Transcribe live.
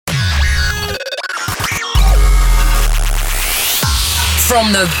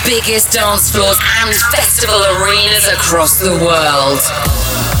from the biggest dance floors and festival arenas across the world.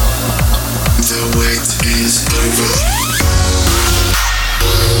 The wait is over.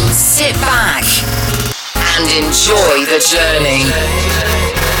 Sit back and enjoy the journey.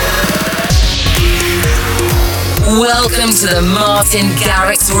 Welcome to the Martin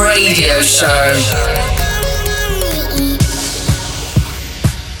Garrix Radio Show.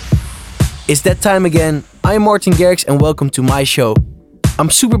 It's that time again. I'm Martin Garrix and welcome to my show. I'm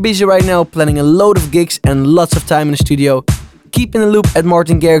super busy right now, planning a load of gigs and lots of time in the studio. Keep in the loop at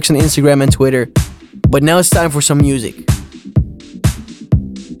Martin Garrix on Instagram and Twitter. But now it's time for some music.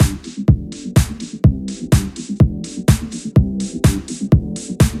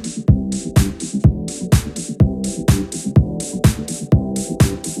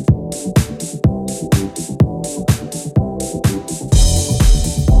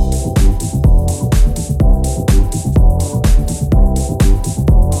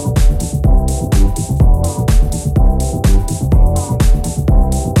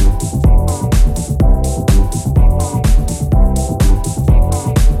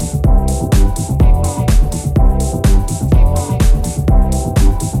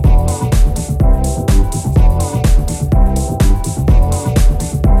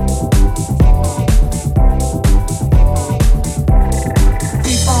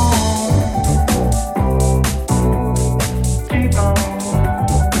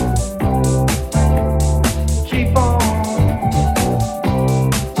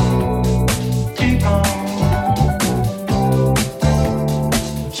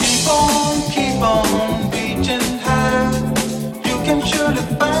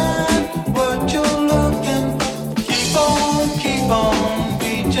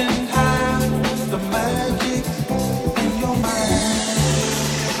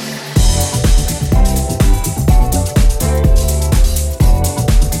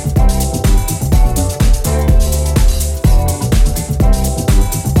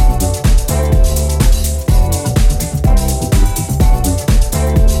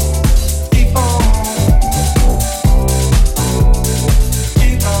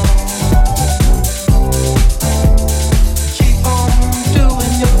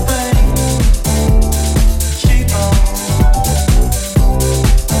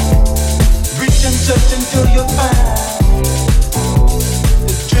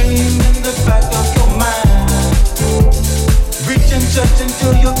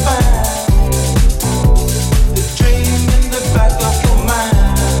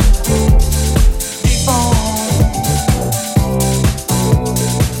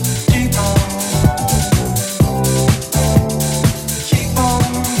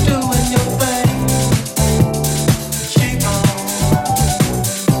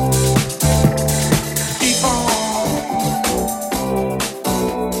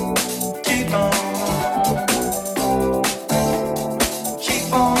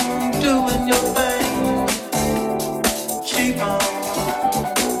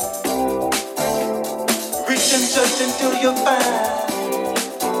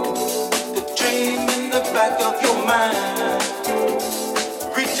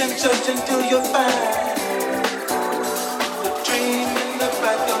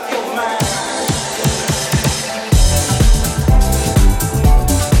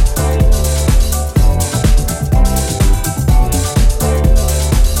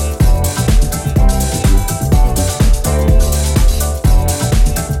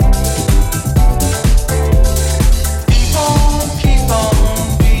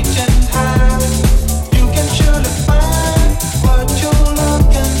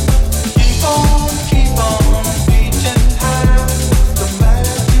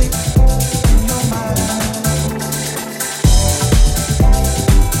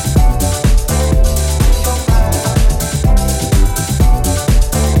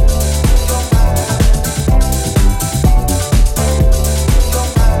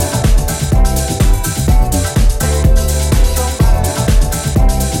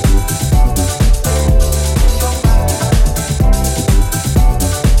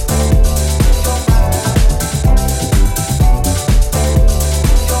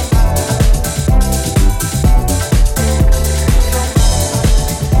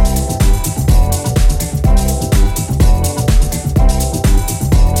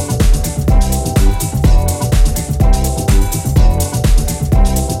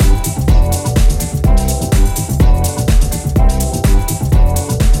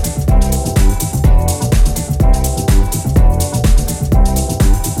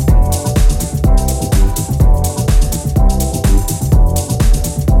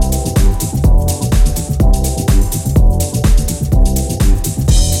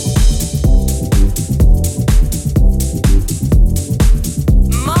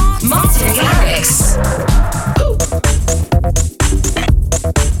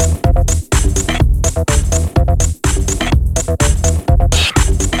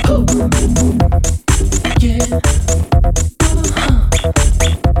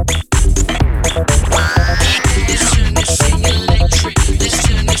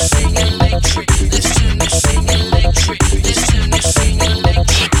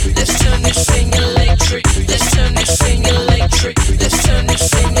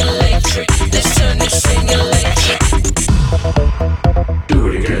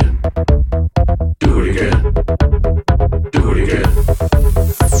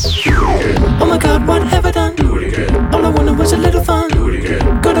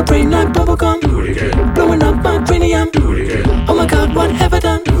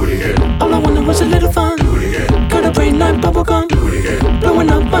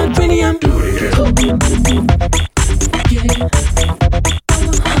 my cranium. Do it again. Yeah.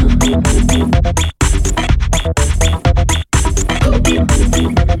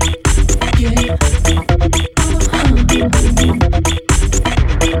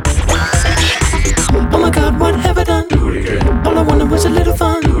 Oh my God, what have I done? Do it again. All I wanted was a little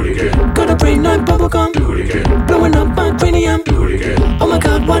fun. Do it again. Got a brain like bubblegum. Do it again. Blowing up my cranium. Do it again. Oh my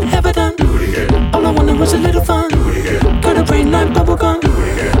God, what have I done? Do it again. All I wanted was a little fun. Do it again. Got a brain like bubblegum. Do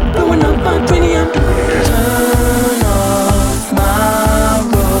it again. Blowing up my cranium. Turn off my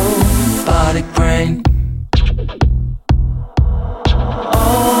robotic brain.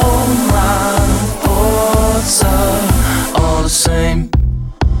 All my thoughts are all the same.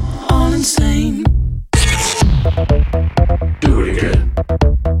 All insane. Do it again.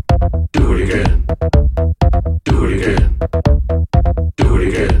 Do it again. Do it again. Do it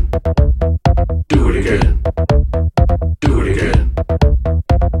again. Do it again. Do it again.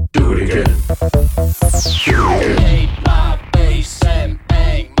 Do it again. Hate my bass and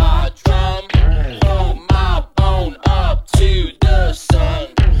bang my drum. Throw my bone up to the sun.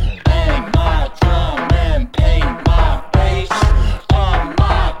 Bang my drum and paint my face. On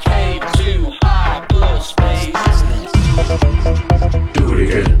my cave to hyperspace. Do it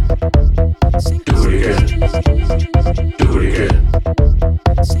again. Do it again. Do it again.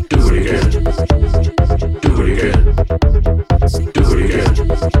 Do it again. Do it again. Do it again.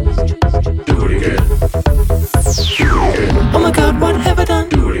 Do it again. Oh my God, what have I done?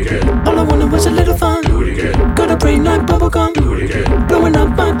 Do it again. All I wanted was a little fun. Do it again. Got a brain like bubblegum. Do it again. Blowing up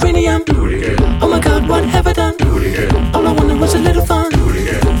my cranium. Do it again. Oh my God, what have I done? Do it again. All I wanted was a little fun. Do it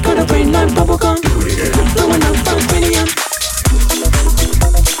again. Got a brain like bubblegum. Do it again. Blowing up my cranium.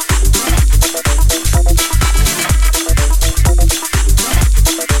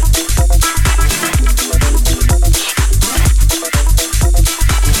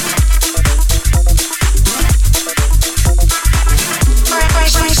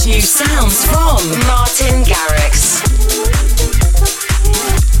 Fresh new sounds from Martin Garrix.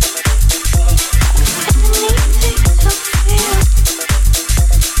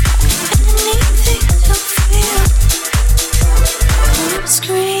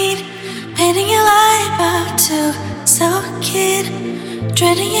 Painting your life out to sell a kid,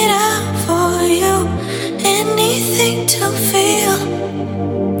 dreading it out for you. Anything to feel,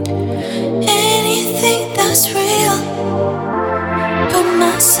 anything that's real. Put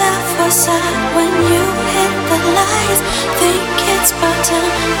myself aside when you hit the lights. Think it's about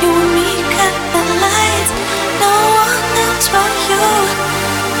time you and me cut the lights. No one else but you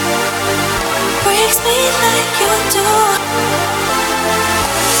breaks me like you do.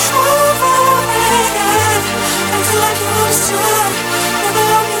 I feel like you understood. Never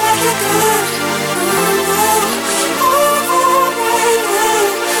love me like you could.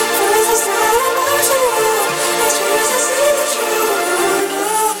 Feelings are still emotional. It's yours to see the truth.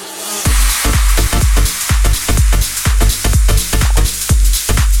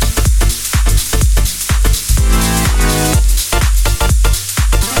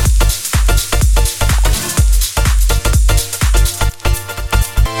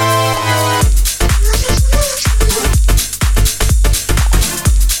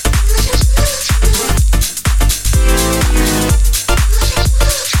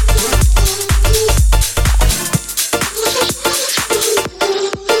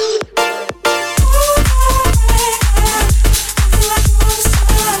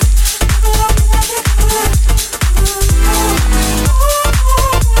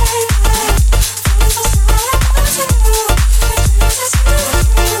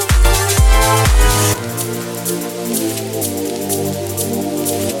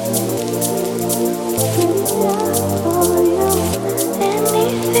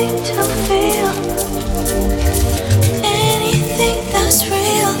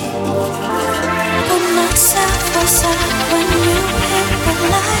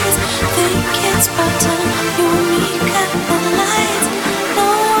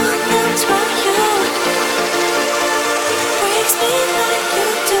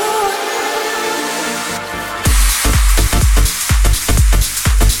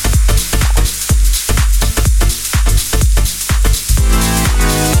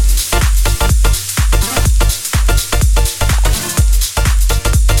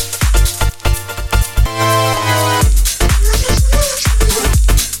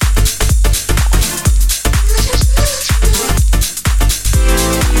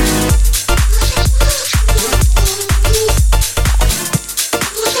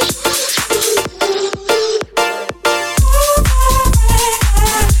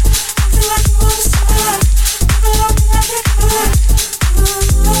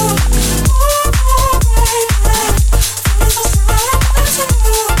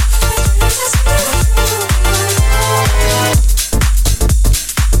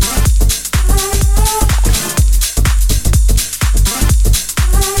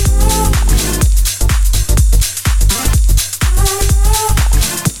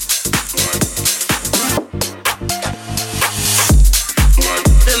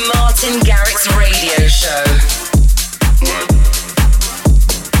 Martin Garrix Radio Show.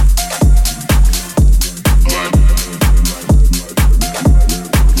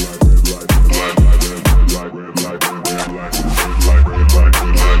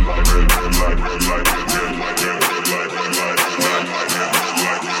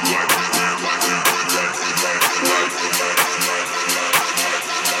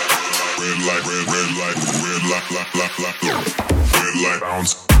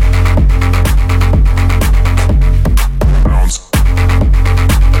 Bounce.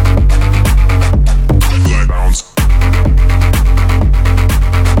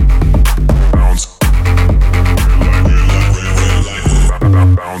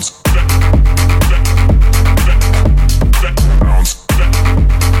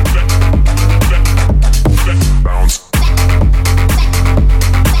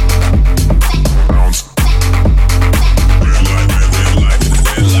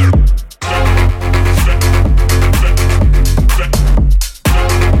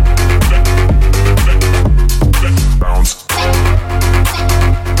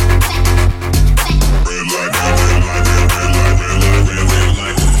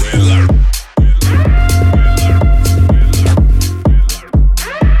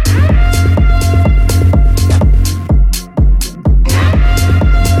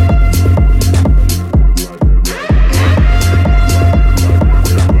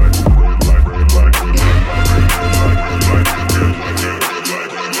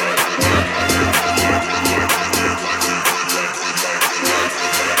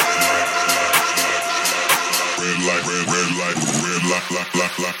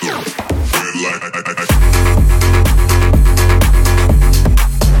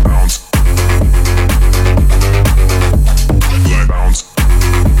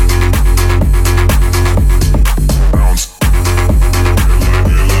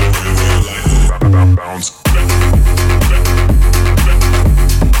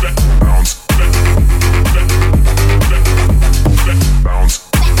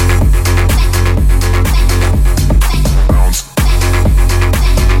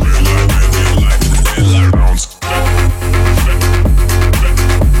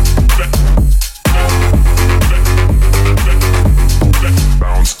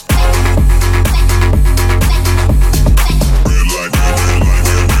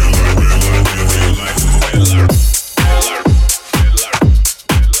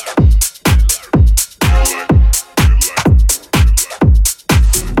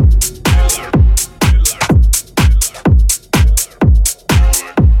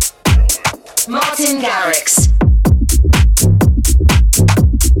 Garrix.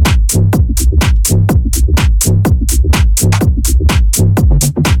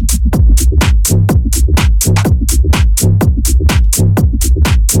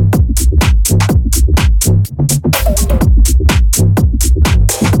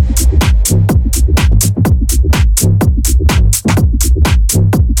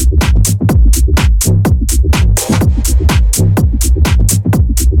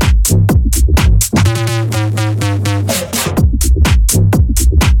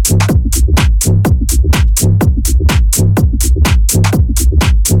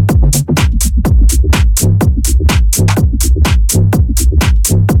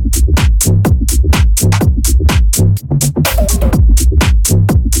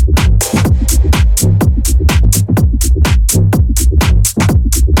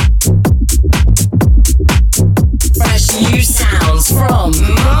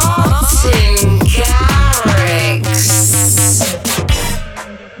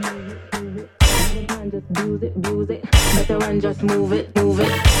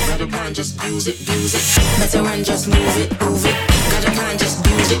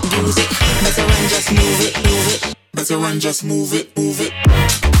 Just move it, move it.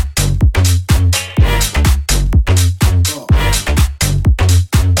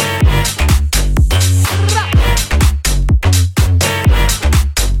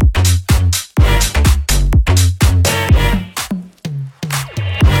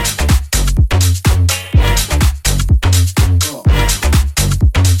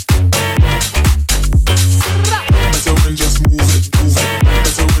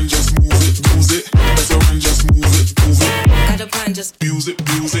 Use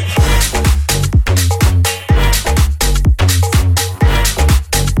it.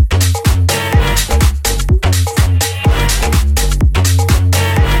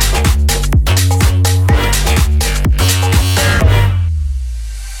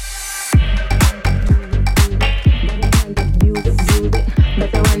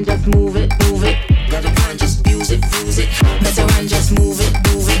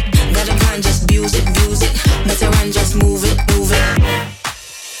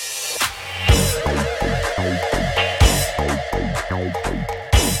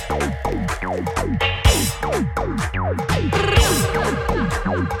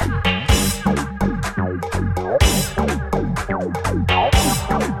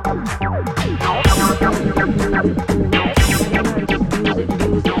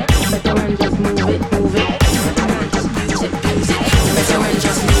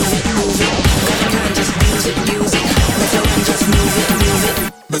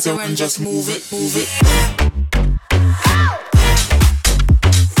 mess around, just move it, move it.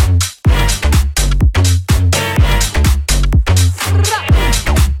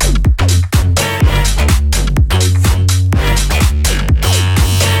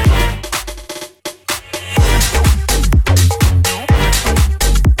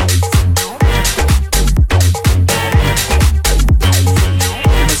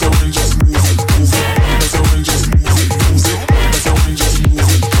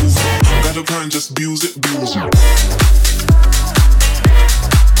 Just abuse it, abuse it.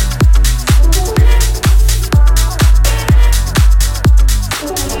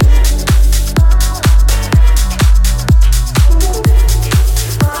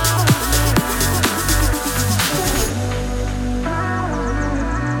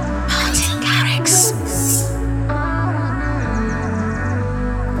 Garrix.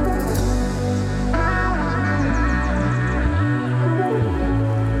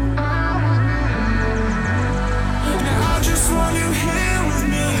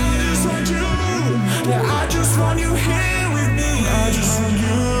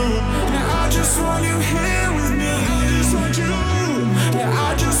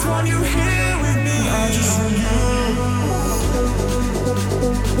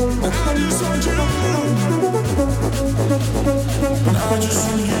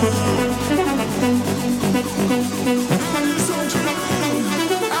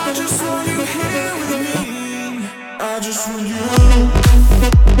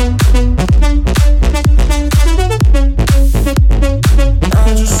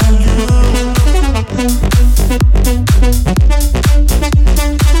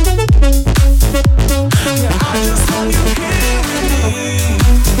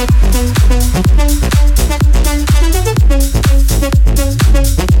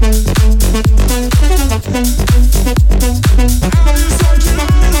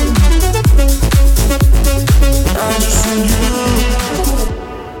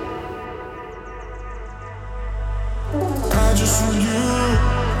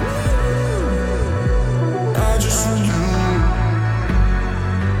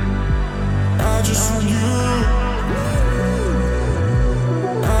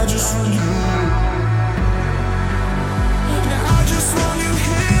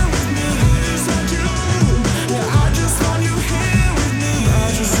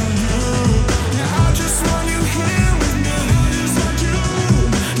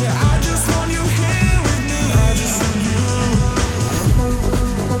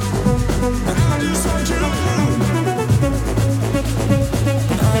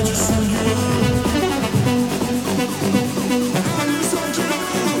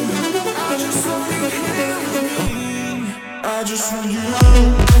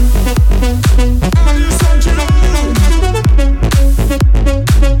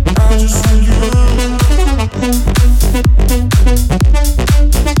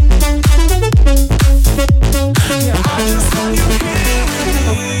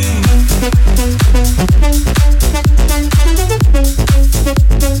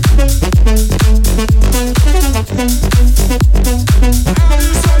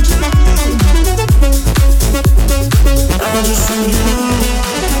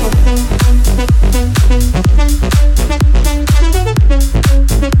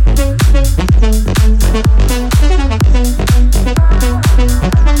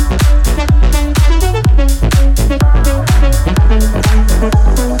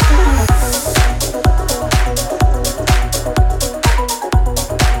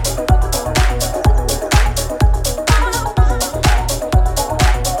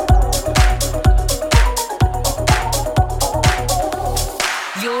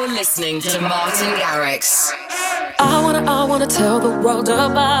 Listening to Martin Garrix. I wanna tell the world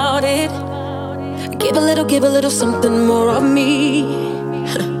about it. Give a little something more of me.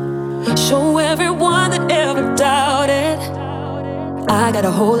 Show everyone that ever doubted. I got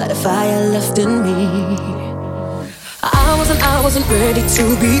a whole lot of fire left in me. I wasn't ready to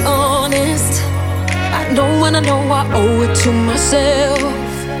be honest. I know when I know I owe it to myself.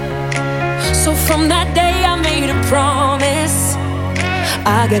 So from that day I made a promise.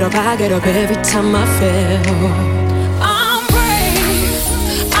 I get up every time I fail.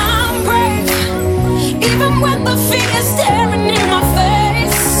 I'm brave, even when the fear is staring in my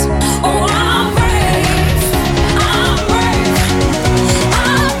face. Oh, I'm brave, I'm brave,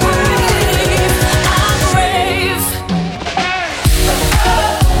 I'm brave, I'm brave.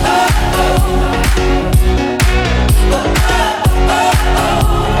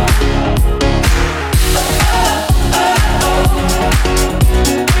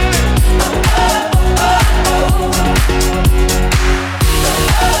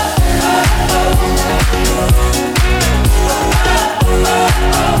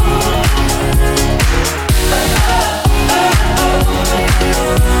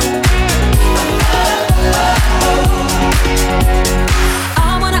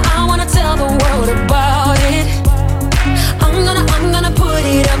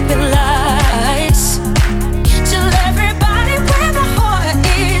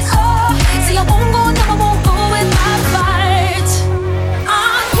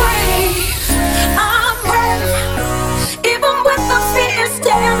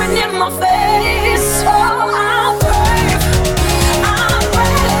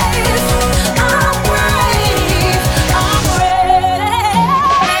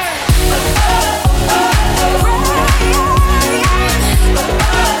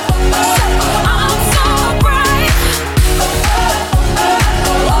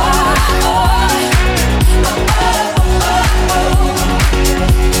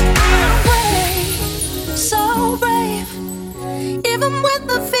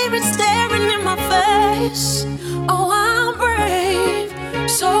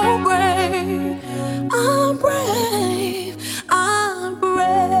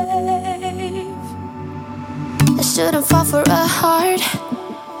 for a heart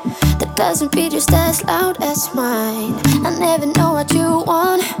that doesn't beat just as loud as mine. I never know what you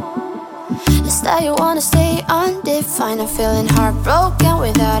want. It's that you wanna stay undefined. I'm feeling heartbroken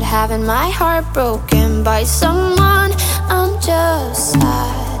without having my heart broken by someone. I'm just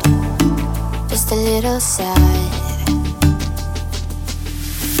sad, just a little sad.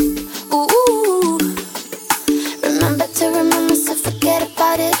 Ooh, remember to remember, so forget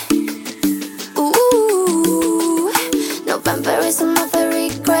about it. Ooh, November is another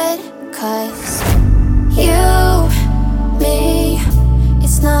regret. 'Cause you, me,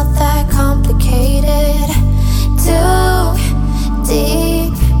 it's not that complicated. Too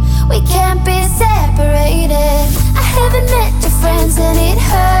deep, we can't be separated. I haven't met your friends and it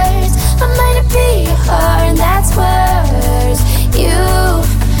hurts. I might be her and that's worse. You,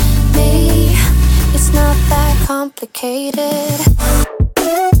 me, it's not that complicated.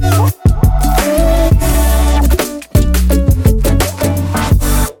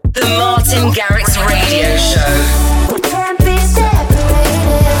 The Martin Garrix Radio Show. Can't be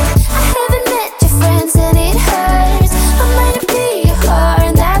separated. I haven't met your friends and it hurts. I might be her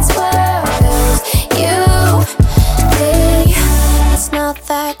and that's worse. You, me, it's not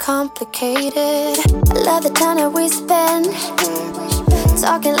that complicated. I love the time that we spend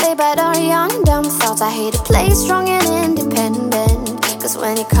talking late about our young dumb thoughts. I hate to play strong and independent, 'cause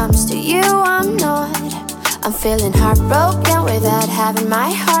when it comes to you I'm not. I'm feeling heartbroken without having my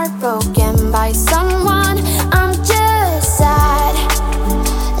heart broken by someone. I'm just sad,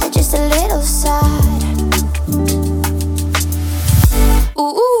 just a little sad.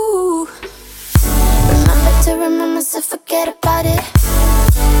 Ooh, remember to remember, so forget about it.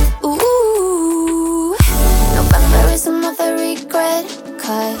 Ooh, November is another regret.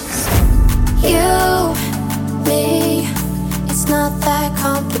 'Cause you, me, it's not that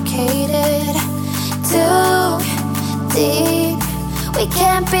complicated. Too deep, we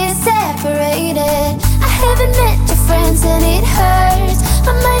can't be separated. I haven't met your friends and it hurts.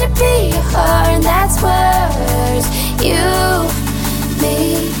 I might be her and that's worse. You, me,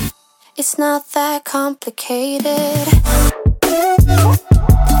 it's not that complicated.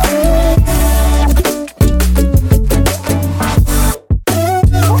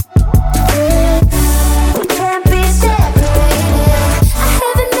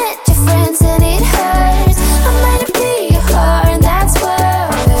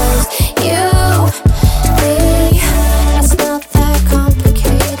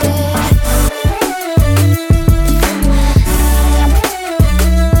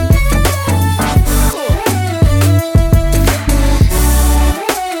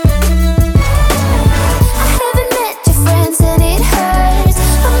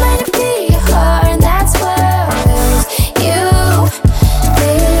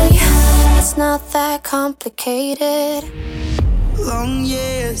 Complicated. Long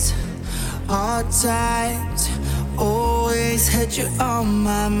years, hard times, always had you on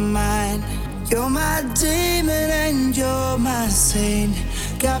my mind. You're my demon and you're my saint.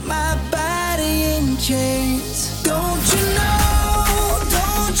 Got my body in chains. Don't you know,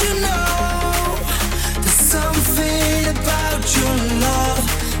 there's something about your love.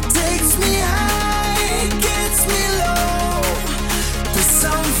 Takes me high, gets me low. There's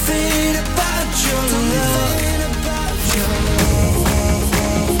something about your love.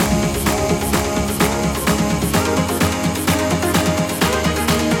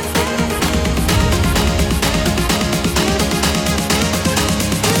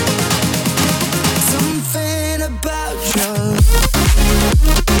 Something about your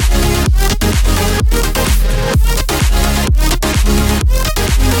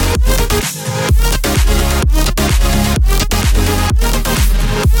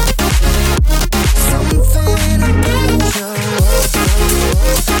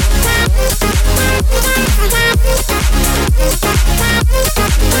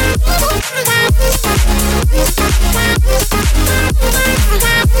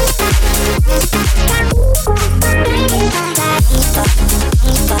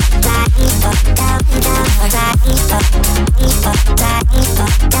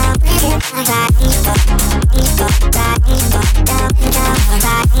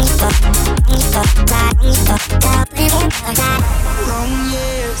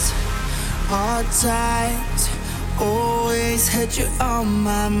times, always had you on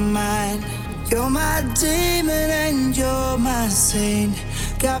my mind. You're my demon and you're my saint.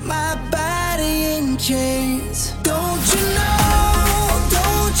 Got my body in chains. Don't you know,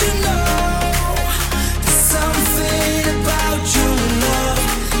 there's something about your love.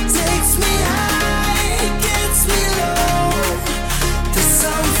 Takes me high, gets me low. There's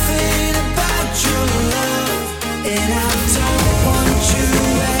something about your love, and I'm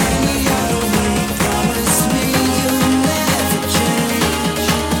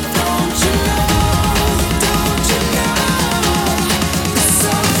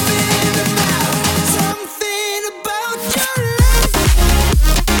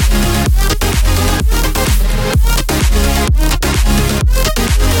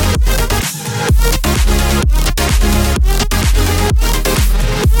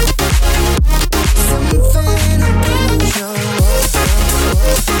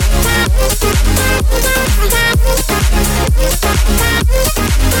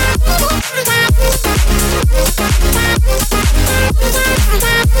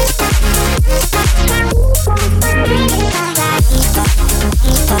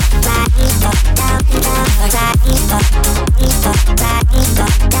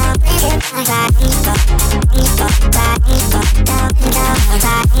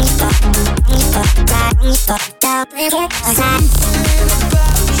This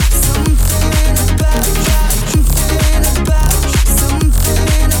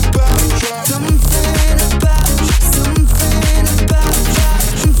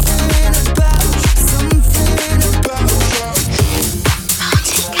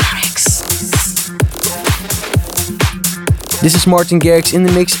is Martin Garrix in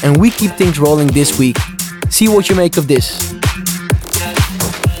the mix, and we keep things rolling this week. See what you make of this.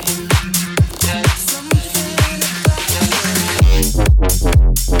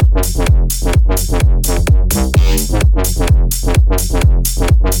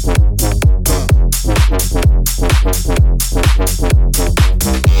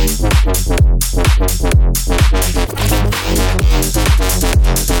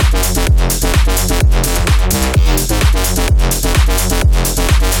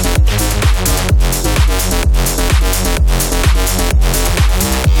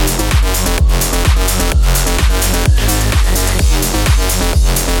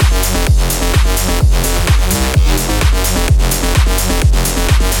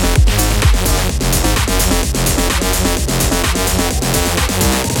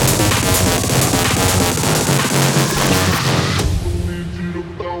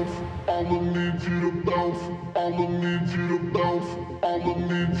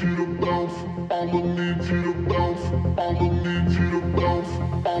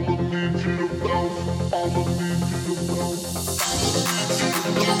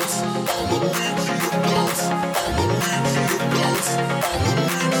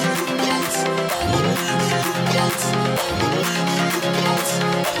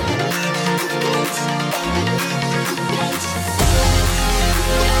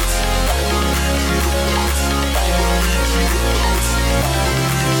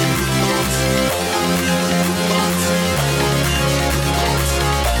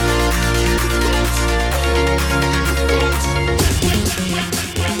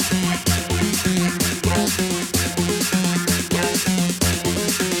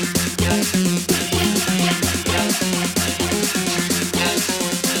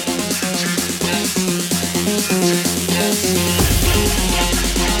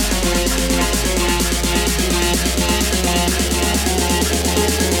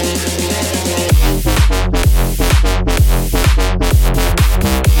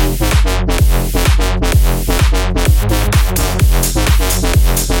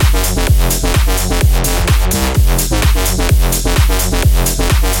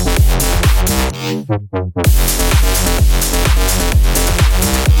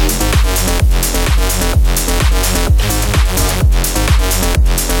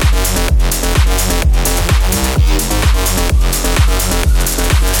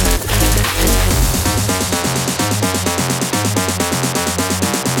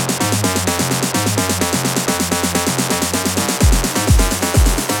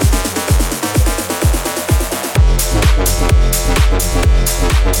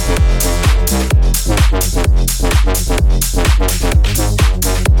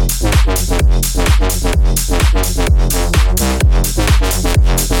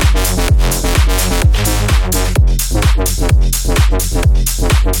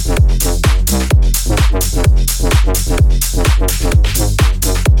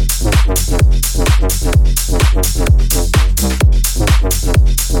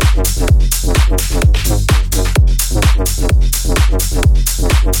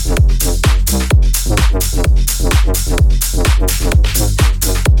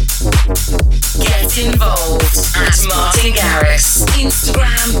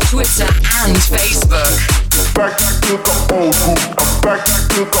 Twitter and Facebook. Back to the old school. I'm back to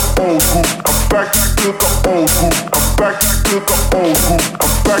the old school. I'm back to the old school. I'm back to the old school.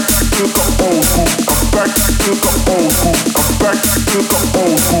 I'm back to the old school. I'm back to the old school. I'm back to the old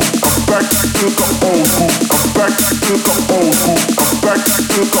school. I'm back to the old school. I'm back to the old school. I'm back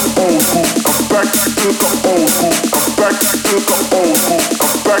to the old school. I'm back to the old school. I'm back to the old school. I'm back to the old school. I'm back to the old school. I'm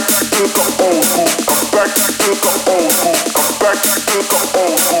back to the old school. I'm back.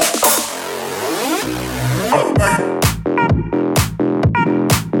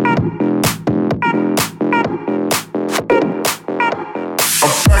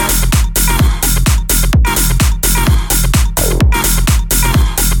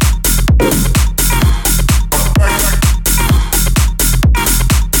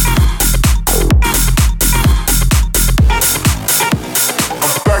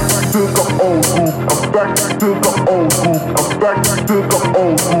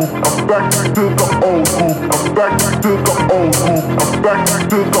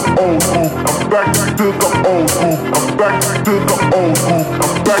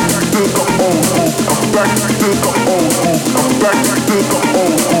 I'm back to the old school.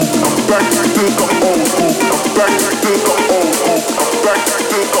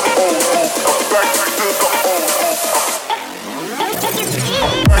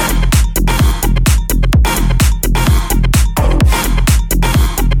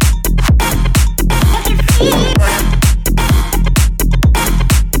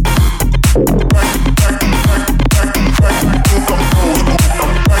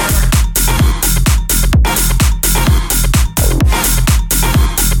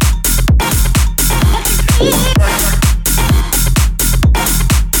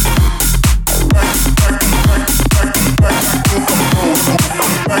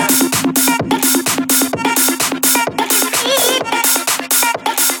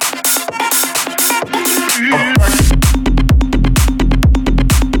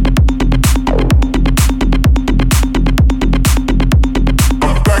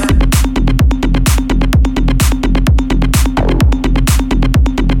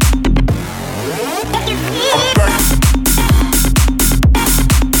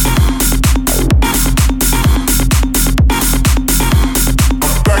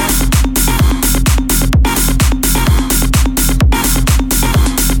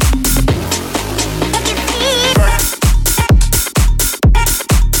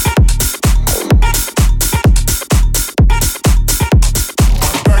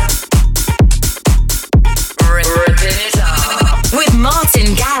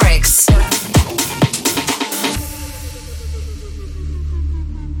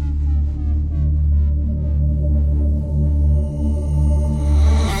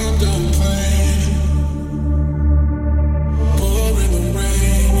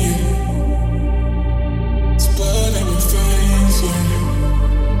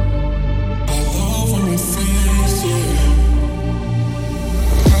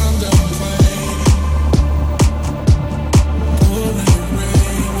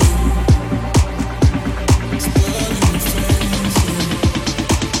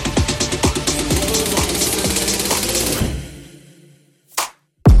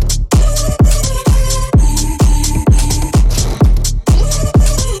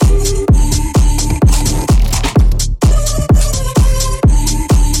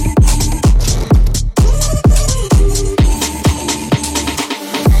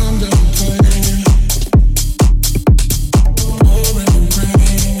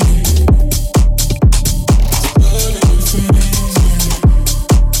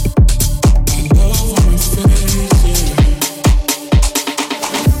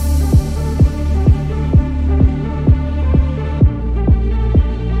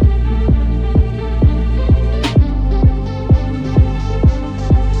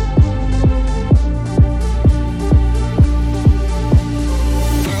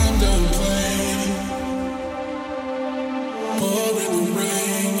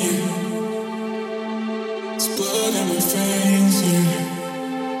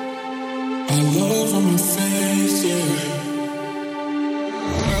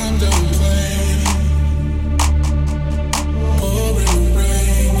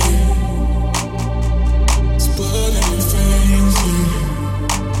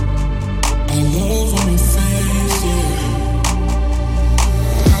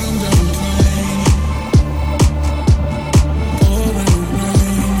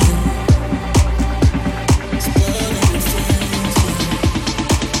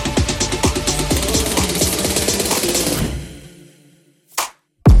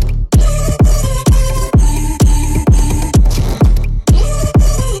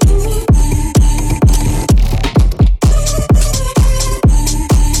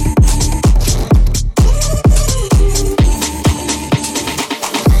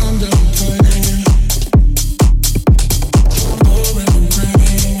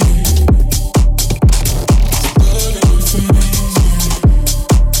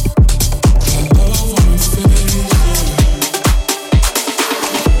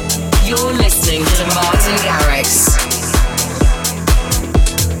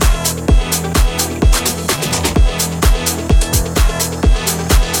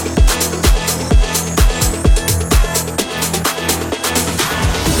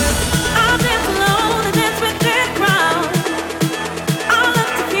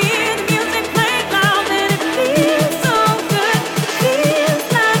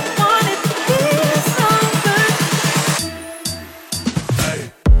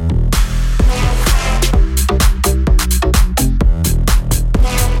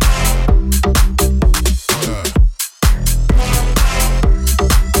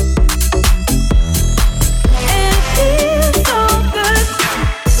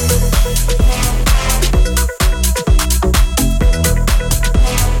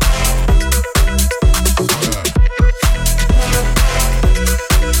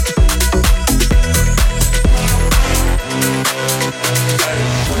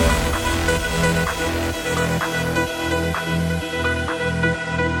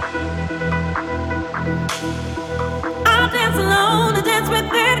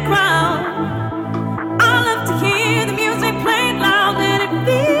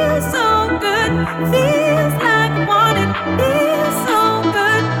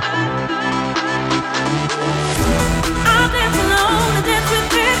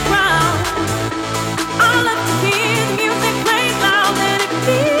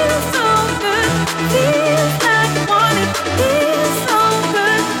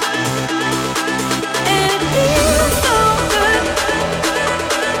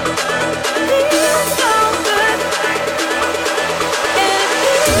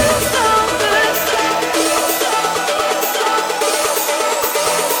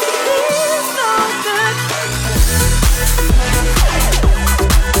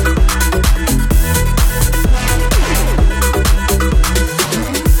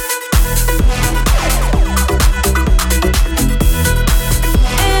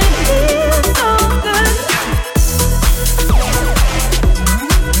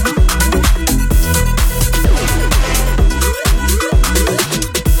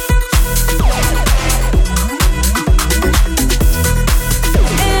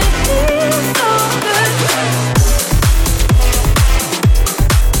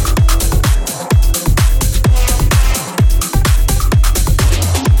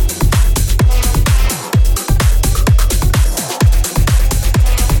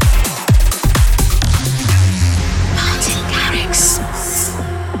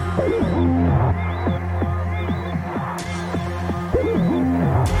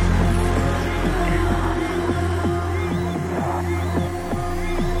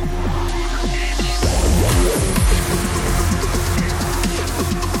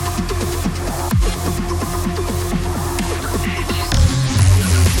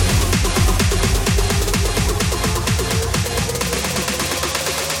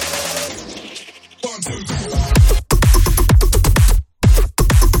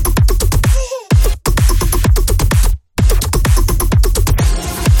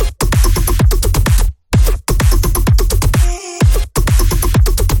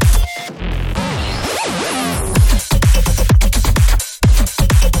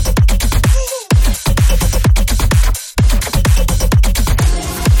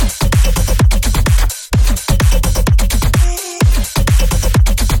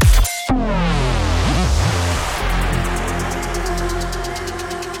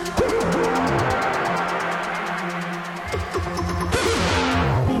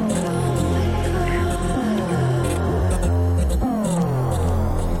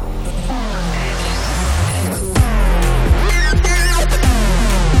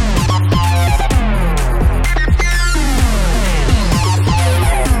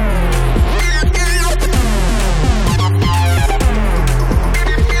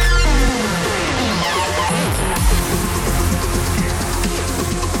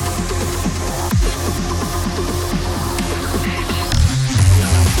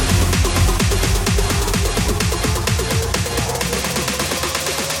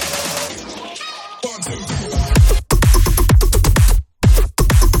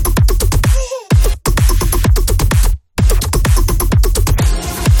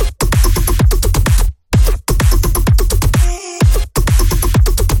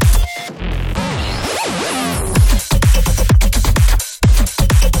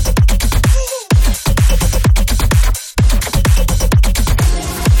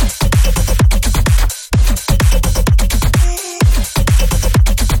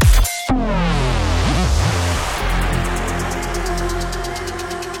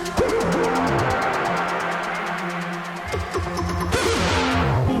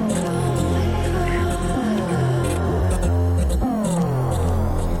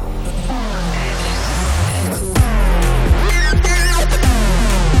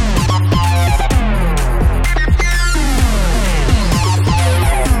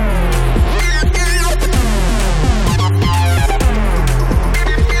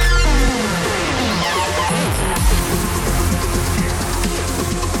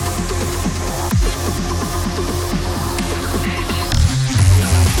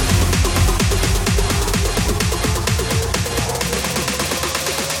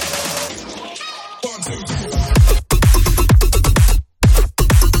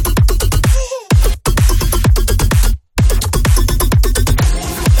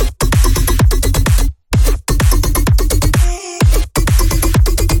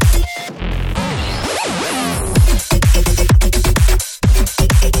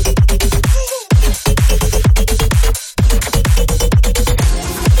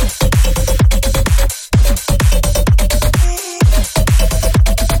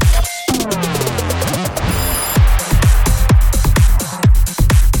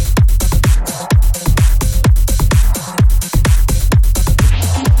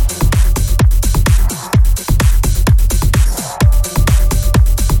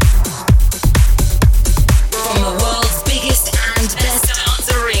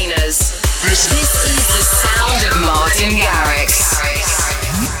 This is the sound of Martin Garrix.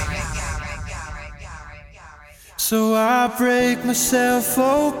 So I break myself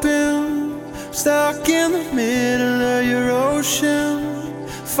open, stuck in the middle of your ocean,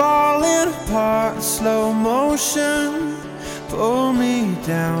 falling apart in slow motion, pull me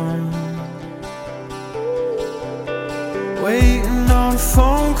down. Waiting on a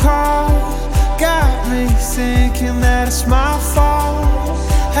phone call, got me thinking that it's my fault.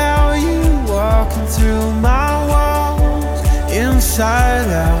 How are you walking through my walls, inside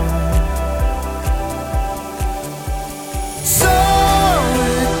out? So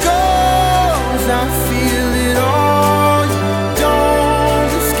it goes, I feel it all. You don't,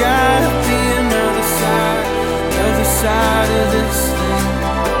 there's gotta be another side of this thing.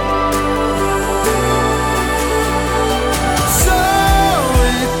 So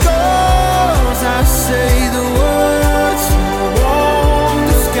it goes, I say the words you want.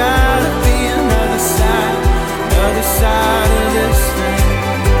 There's gotta be another side of this thing.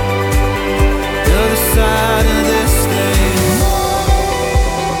 The other side of this thing.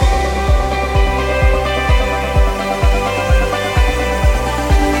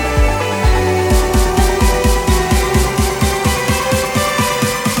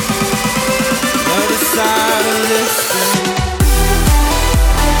 Side of this thing.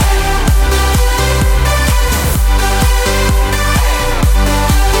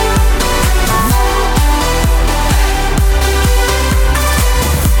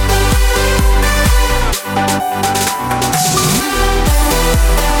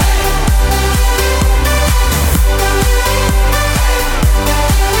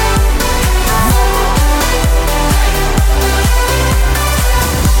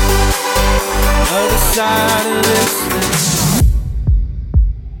 Side of this thing.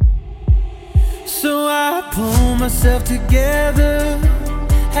 So I pull myself together,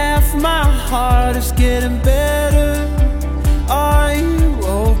 half my heart is getting better. Are you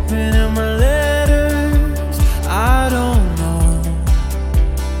opening my letters? I don't know.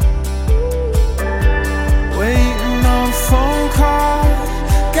 Waiting on a phone call,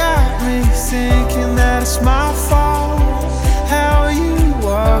 got me thinking that it's my fault. How are you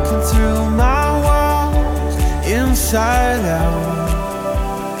walking through my walls, inside out?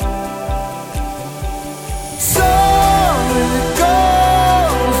 So it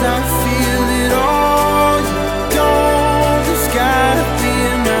goes, I feel it all. You don't, there's gotta be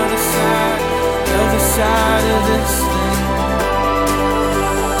another side of this thing.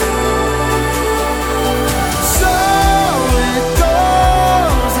 So it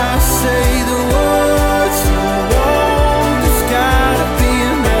goes, I say the words you want. There's gotta be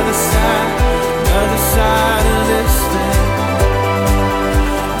another side of this thing.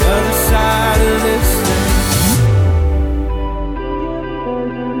 Other side of this thing.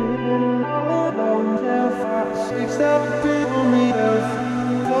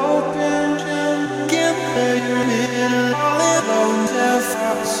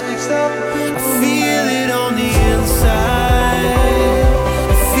 I feel it on the inside,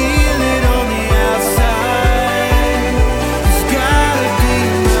 I feel it on the outside. There's gotta be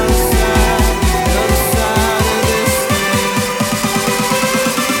another side of this thing.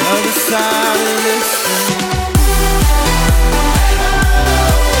 Other side of this thing.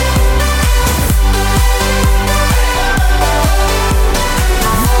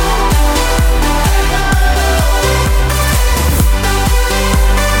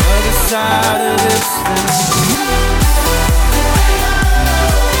 Other side of this thing.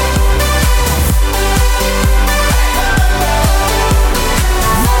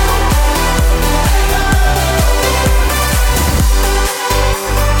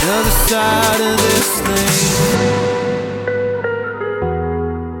 Other side of this thing.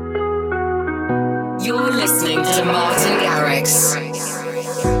 You're listening to Martin Garrix.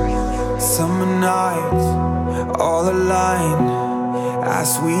 Summer nights, all aligned,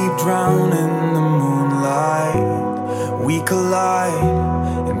 as we drown in the moonlight. We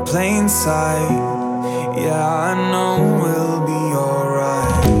collide in plain sight. Yeah, I know we'll be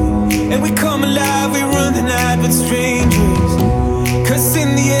alright. And we come alive, we run the night with strangers, 'cause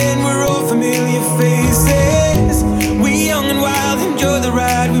in the end we're all familiar faces. We young and wild, enjoy the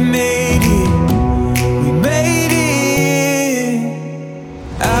ride, we made it. We made it.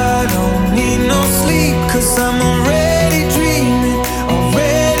 I don't need no sleep, 'cause I'm already dreaming,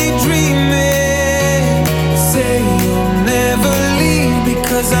 already dreaming. Say you'll never leave,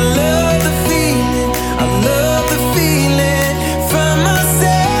 because I love the feeling, I love the feeling. Find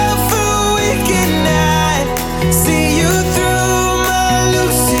myself awake at night, see you through my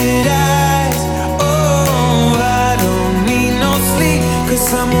lucid eyes. Oh, I don't need no sleep, 'cause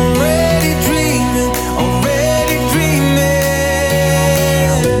I'm already dreaming.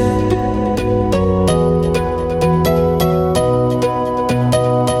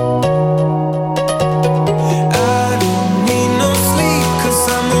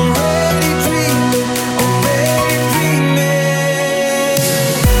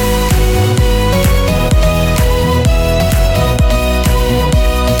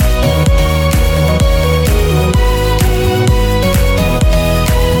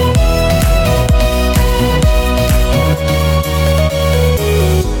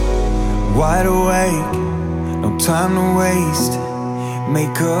 break, no time to waste.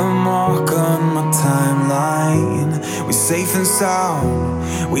 Make a mark on my timeline. We're safe and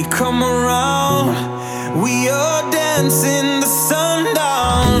sound, we come around. We are dancing the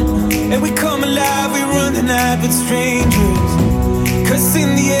sundown, and we come alive, we run the night with strangers. Cause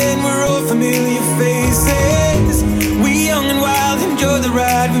in the end we're all familiar faces. We young and wild, enjoy the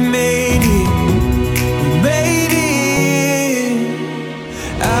ride, we made it. We made it.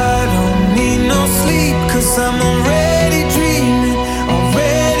 I don't need no sleep, cause I'm already dreaming,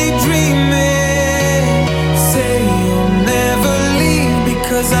 already dreaming. Say you'll never leave,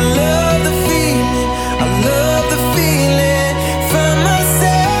 because I love the feeling, I love the feeling. Find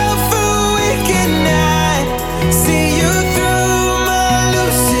myself awake at night, see you through my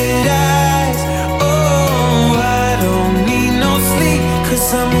lucid eyes. Oh, I don't need no sleep, cause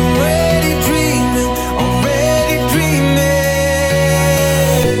I'm already dreaming, already dreaming.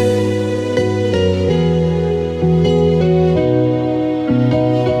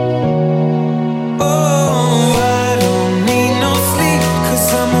 Oh, I don't need no sleep, cause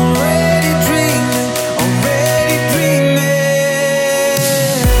I'm already dreaming, already dreaming.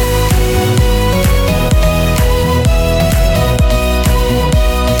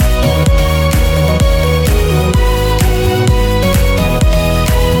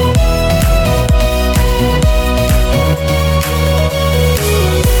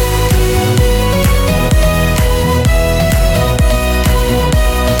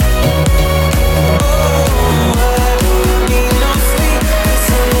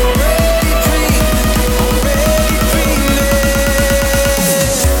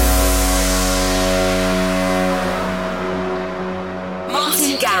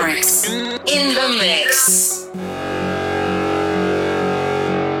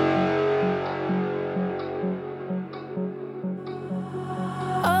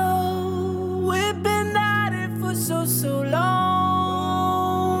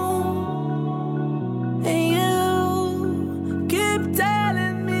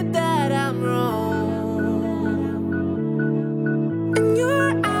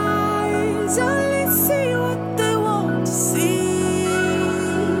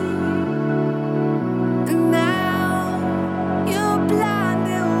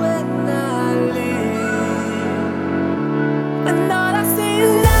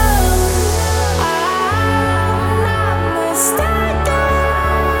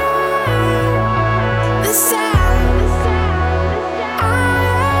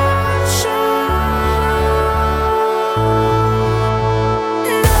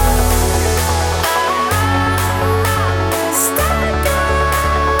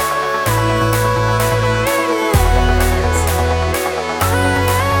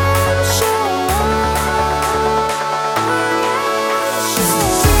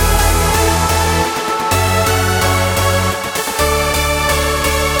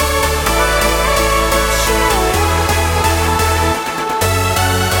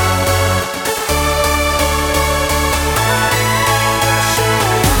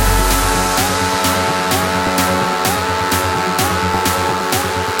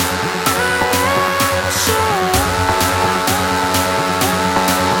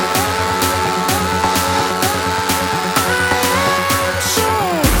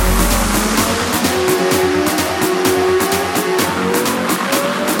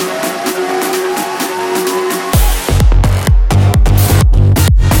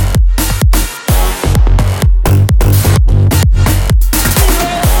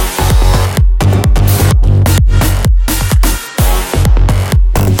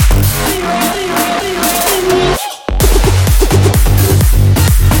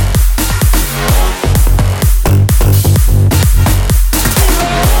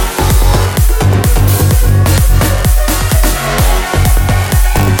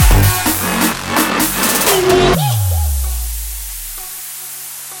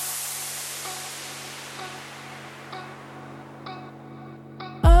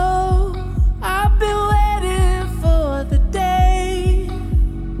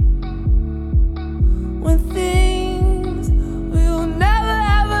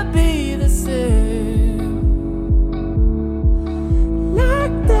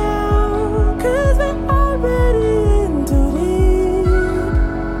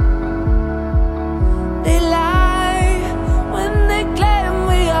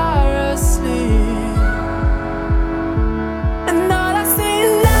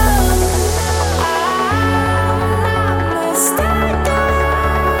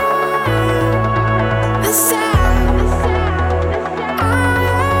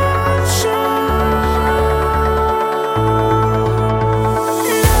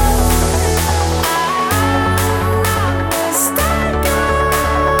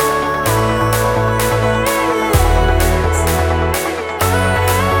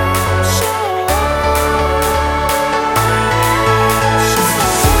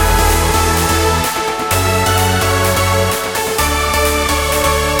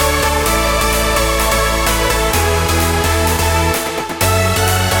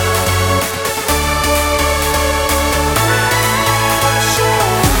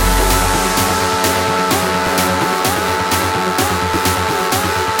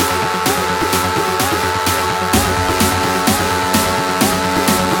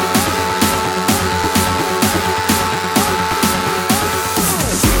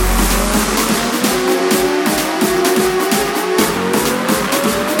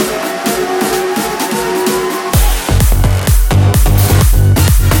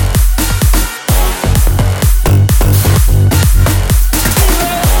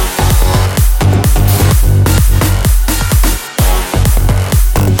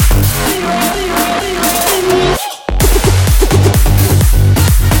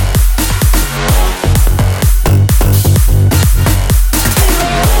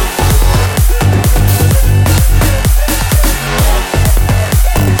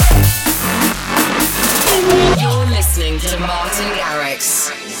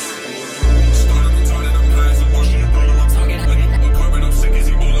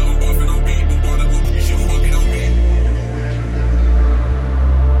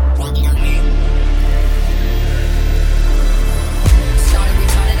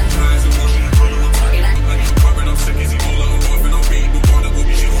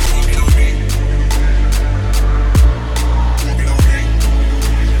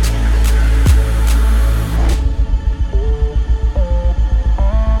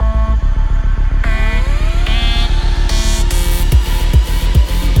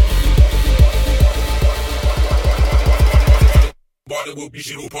 Body whoop, you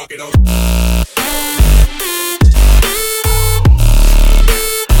should park it on.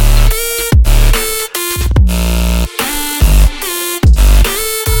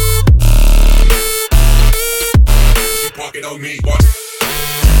 Park it on me. What?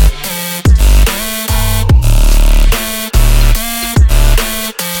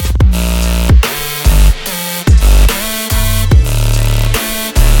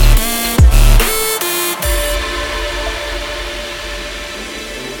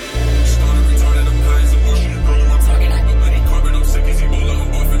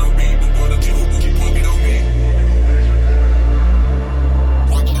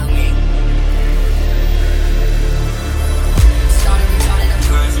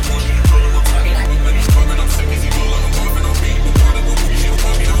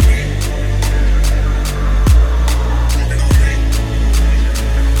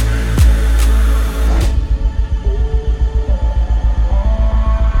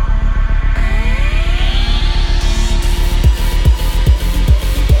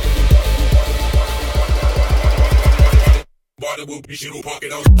 You should park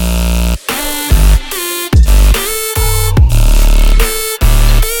it on.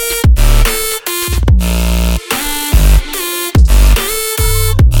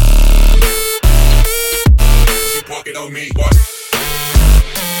 Park it on me. What?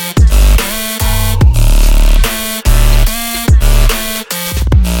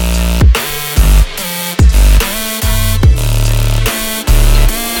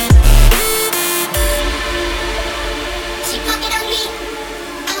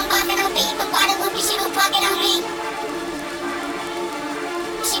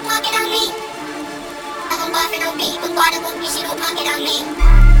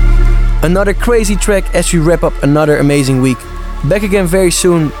 Another crazy track as we wrap up another amazing week. Back again very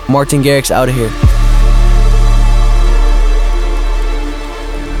soon. Martin Garrix out of here.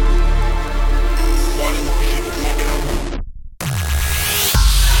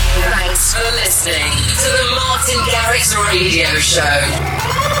 Thanks for listening to the Martin Garrix Radio Show.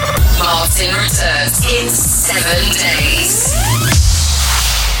 Martin returns in 7 days.